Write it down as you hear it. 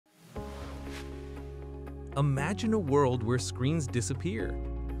Imagine a world where screens disappear,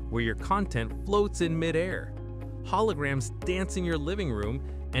 where your content floats in midair, holograms dance in your living room,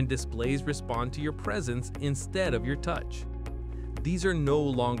 and displays respond to your presence instead of your touch. These are no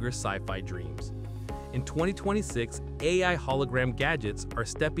longer sci-fi dreams. In 2026, AI hologram gadgets are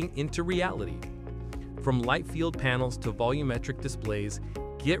stepping into reality. From light field panels to volumetric displays,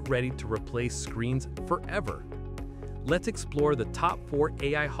 get ready to replace screens forever. Let's explore the top 4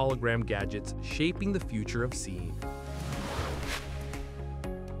 AI hologram gadgets shaping the future of seeing.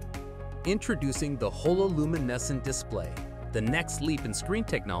 Introducing the Hololuminescent Display, the next leap in screen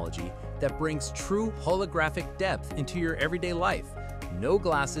technology that brings true holographic depth into your everyday life. No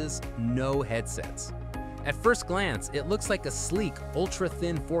glasses, no headsets. At first glance, it looks like a sleek,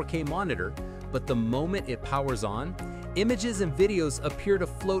 ultra-thin 4K monitor, but the moment it powers on, images and videos appear to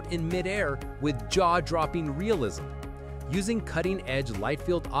float in midair with jaw-dropping realism. Using cutting-edge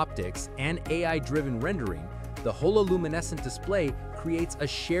light-field optics and AI-driven rendering, the Hololuminescent display creates a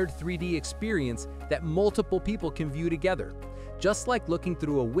shared 3D experience that multiple people can view together, just like looking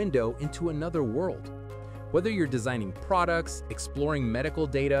through a window into another world. Whether you're designing products, exploring medical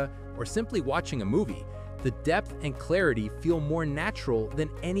data, or simply watching a movie, the depth and clarity feel more natural than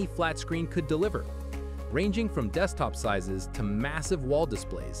any flat screen could deliver. Ranging from desktop sizes to massive wall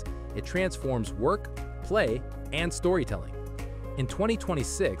displays, it transforms work, play, and storytelling. In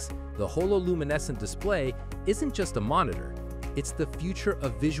 2026, the Hololuminescent display isn't just a monitor, it's the future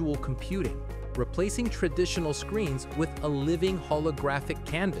of visual computing, replacing traditional screens with a living holographic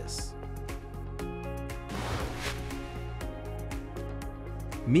canvas.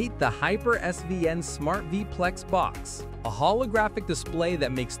 Meet the HYPERVSN SmartV Plex box, a holographic display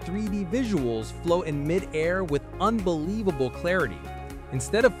that makes 3D visuals float in mid-air with unbelievable clarity.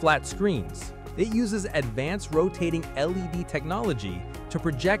 Instead of flat screens, it uses advanced rotating LED technology to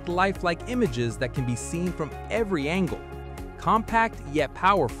project lifelike images that can be seen from every angle. Compact yet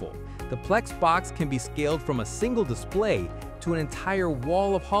powerful, the Plex box can be scaled from a single display to an entire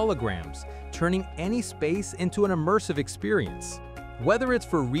wall of holograms, turning any space into an immersive experience. Whether it's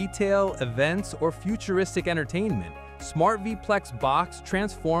for retail, events, or futuristic entertainment, SmartV Plex Box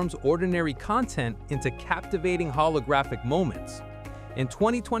transforms ordinary content into captivating holographic moments. In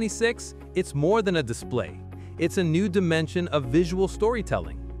 2026, it's more than a display. It's a new dimension of visual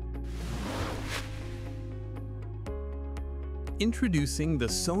storytelling. Introducing the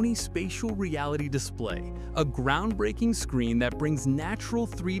Sony Spatial Reality Display, a groundbreaking screen that brings natural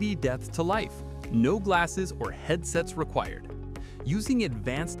 3D depth to life. No glasses or headsets required. Using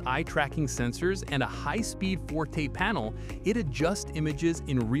advanced eye-tracking sensors and a high-speed 4K panel, it adjusts images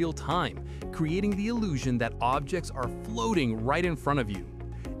in real time, creating the illusion that objects are floating right in front of you.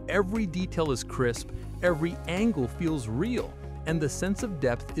 Every detail is crisp, every angle feels real, and the sense of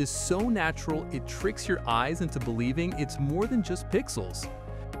depth is so natural it tricks your eyes into believing it's more than just pixels.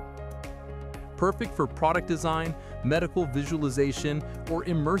 Perfect for product design, medical visualization, or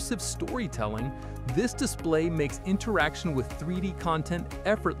immersive storytelling, this display makes interaction with 3D content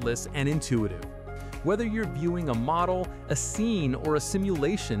effortless and intuitive. Whether you're viewing a model, a scene, or a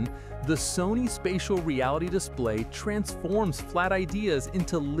simulation, the Sony Spatial Reality Display transforms flat ideas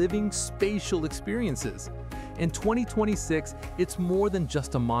into living spatial experiences. In 2026, it's more than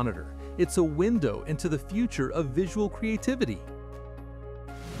just a monitor. It's a window into the future of visual creativity.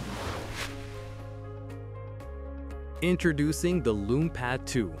 Introducing the Lume Pad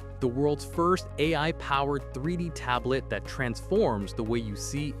 2, the world's first AI-powered 3D tablet that transforms the way you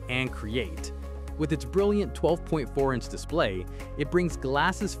see and create. With its brilliant 12.4-inch display, it brings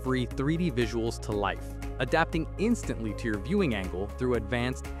glasses-free 3D visuals to life, adapting instantly to your viewing angle through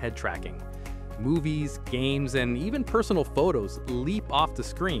advanced head tracking. Movies, games, and even personal photos leap off the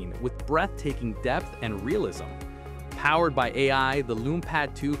screen with breathtaking depth and realism. Powered by AI, the Lume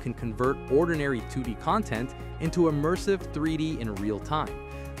Pad 2 can convert ordinary 2D content into immersive 3D in real time,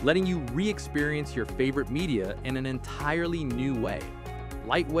 letting you re-experience your favorite media in an entirely new way.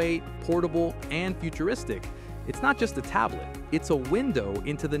 Lightweight, portable, and futuristic, it's not just a tablet, it's a window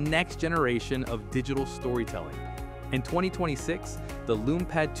into the next generation of digital storytelling. In 2026, the Lume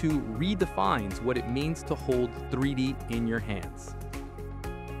Pad 2 redefines what it means to hold 3D in your hands.